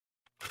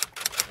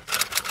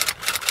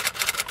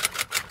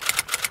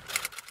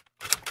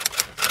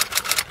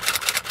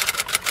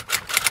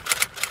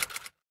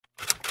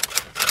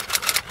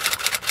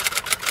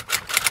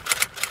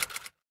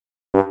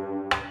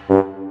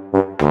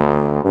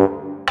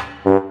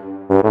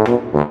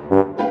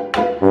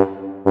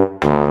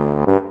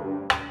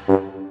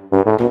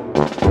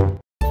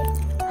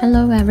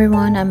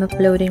I'm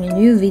uploading a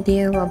new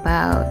video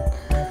about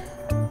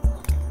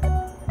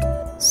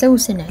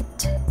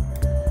Socinet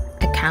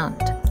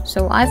account.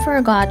 So I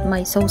forgot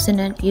my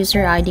Socinet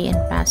user ID and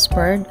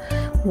password.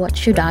 What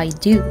should I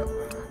do?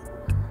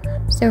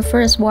 So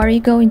first, what are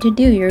you going to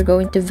do? You're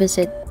going to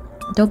visit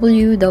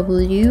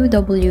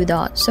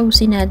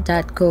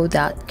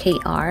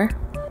www.socinet.co.kr.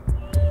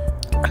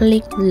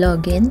 Click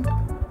login.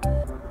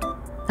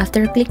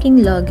 After clicking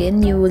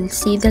login, you will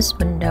see this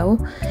window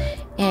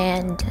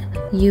and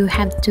you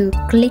have to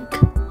click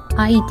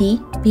ID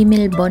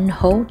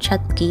bi밀번호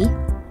찾기.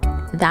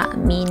 That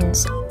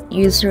means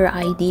user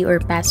ID or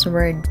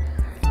password.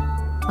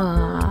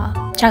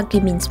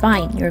 찾기 means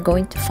find. You're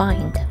going to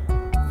find.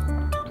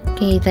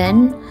 Okay,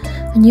 then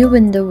a new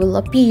window will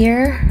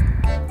appear.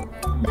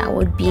 That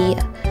would be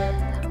a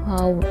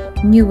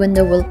new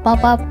window will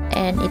pop up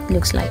and it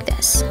looks like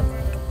this.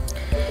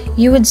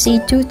 You would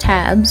see two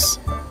tabs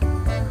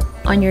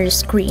on your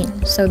screen.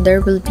 So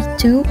there will be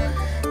two.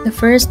 The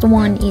first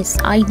one is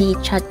ID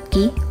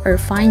찾기 or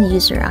find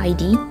user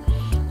ID,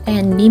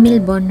 and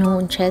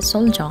비밀번호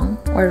재설정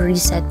or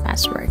reset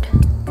password.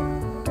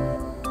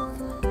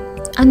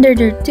 Under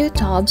the two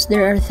tabs,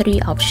 there are three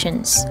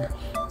options.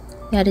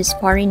 That is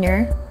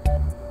foreigner,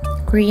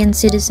 Korean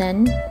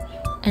citizen,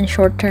 and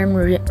short-term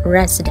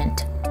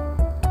resident.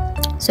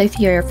 So if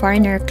you're a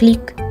foreigner,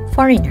 click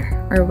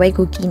foreigner or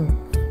외국인.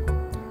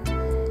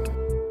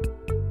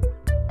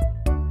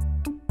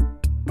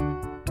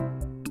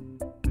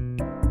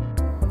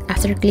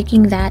 After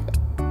clicking that,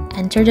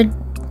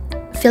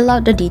 fill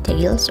out the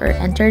details or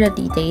enter the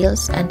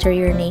details. Enter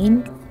your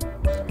name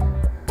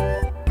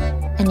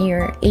and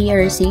your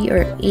ARC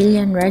or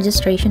alien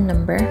registration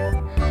number.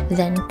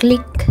 Then click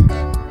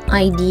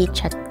ID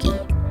찾기.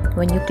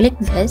 When you click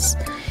this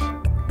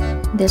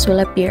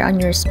will appear on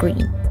your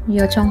screen.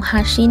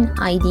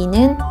 요청하신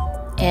ID는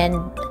and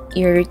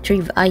your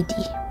retrieve ID.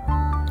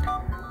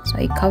 So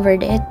I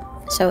covered it.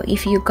 So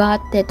if you got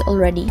it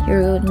already,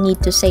 you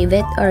need to save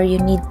it or you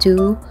need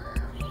to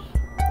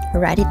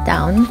write it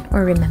down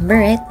or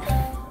remember it.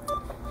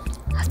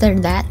 After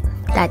that,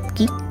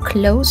 닫기,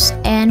 close,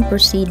 and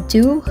proceed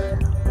to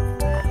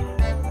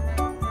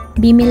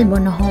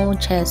비밀번호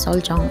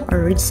재설정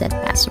or reset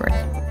password.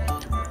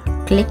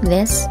 Click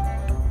this,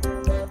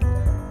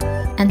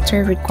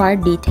 enter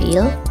required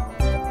detail.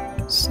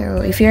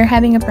 So if you're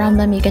having a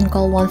problem, you can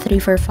call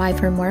 1345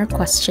 for more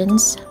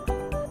questions.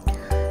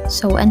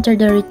 So enter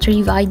the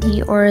retrieve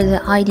ID or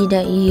the ID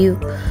that you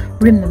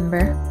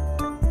remember.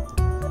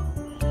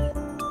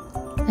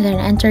 And then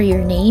enter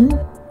your name,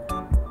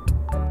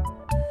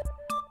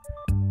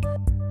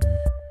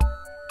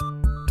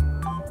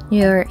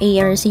 your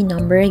ARC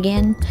number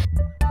again,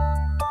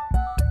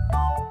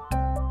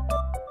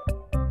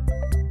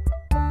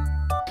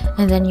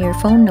 and then your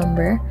phone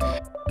number,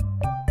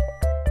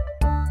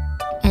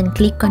 and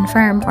click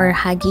confirm or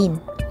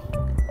확인.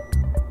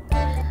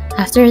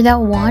 After that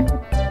one,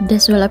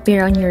 this will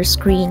appear on your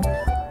screen.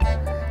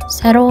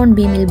 새로운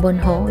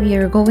비밀번호,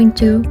 you're going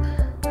to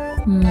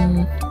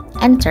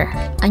enter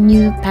a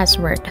new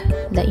password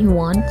that you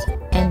want,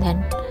 and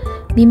then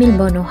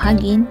비밀번호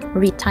확인,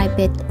 retype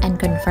it and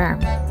confirm,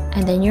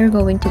 and then you're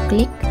going to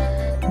click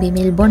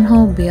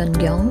비밀번호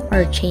변경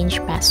or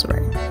change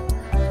password,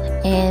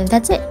 and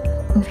that's it.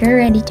 If you're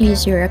ready to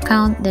use your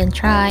account, then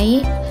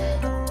try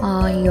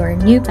your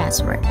new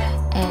password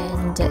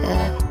and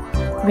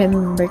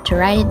remember to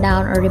write it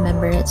down or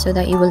remember it so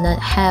that you will not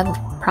have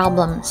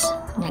problems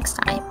next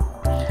time.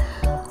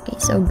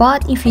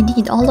 But if you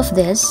did all of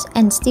this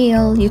and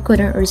still you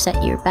couldn't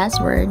reset your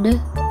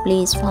password,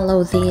 please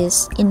follow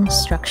this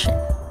instruction.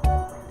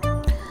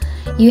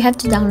 You have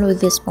to download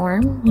this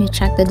form. You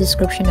check the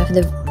description of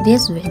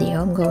this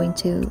video. I'm going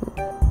to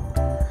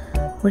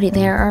put it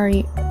there, or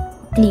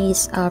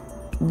please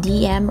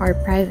DM or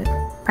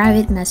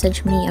private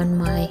message me on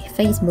my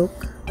Facebook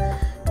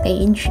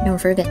page.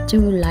 Don't forget to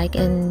like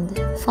and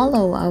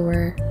follow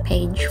our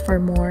page for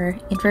more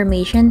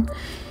information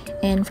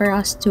and for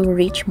us to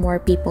reach more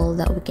people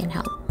that we can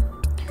help.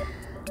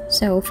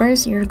 So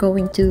first, you're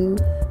going to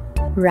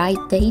write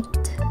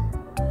date,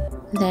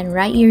 then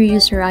write your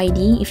user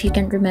ID. If you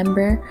can't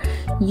remember,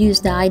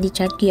 use the ID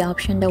찾기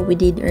option that we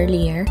did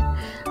earlier.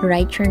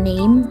 Write your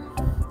name,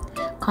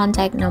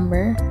 contact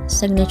number,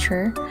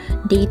 signature,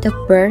 date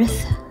of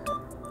birth.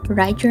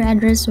 Write your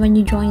address when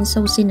you join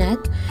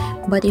Socinet,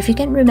 but if you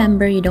can't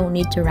remember, you don't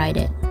need to write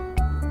it.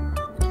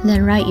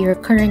 Then write your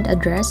current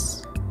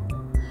address.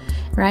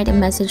 Write a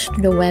message to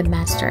the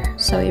webmaster.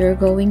 So you're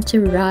going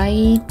to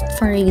write,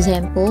 for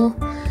example,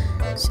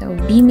 so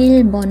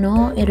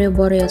비밀번호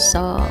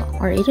잃어버려서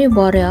or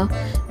잃어버려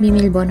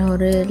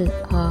비밀번호를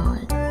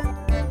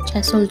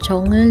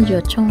재설정을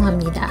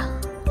요청합니다.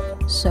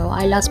 So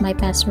I lost my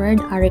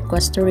password. I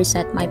request to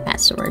reset my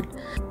password.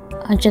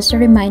 Just a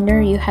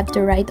reminder, you have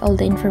to write all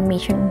the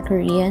information in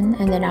Korean,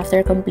 and then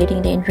after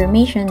completing the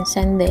information,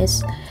 send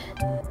this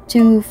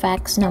to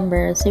fax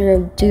number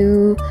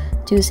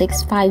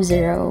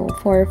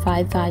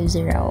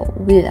 0226504550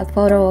 with a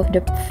photo of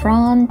the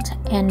front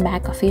and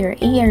back of your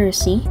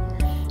ARC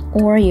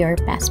or your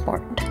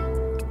passport.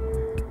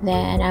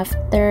 Then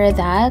after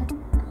that,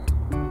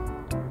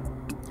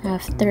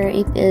 after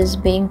it is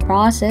being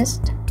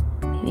processed,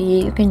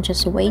 you can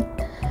just wait.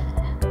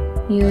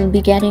 You'll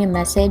be getting a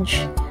message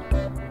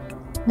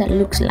that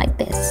looks like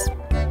this.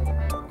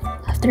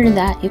 After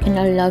that, you can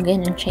now log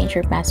in and change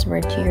your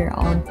password to your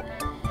own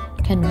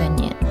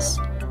convenience.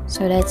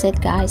 So that's it,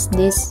 guys.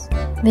 This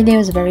video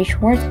is very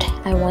short.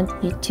 I want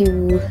you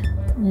to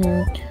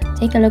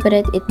take a look at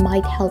it. It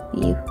might help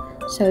you.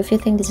 So if you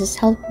think this is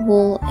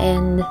helpful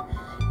and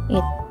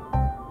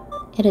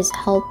it is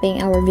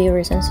helping our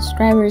viewers and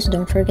subscribers,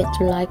 don't forget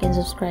to like and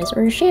subscribe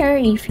or share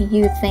if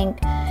you think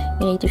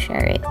you need to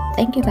share it.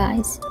 Thank you,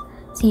 guys.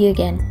 See you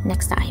again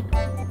next time.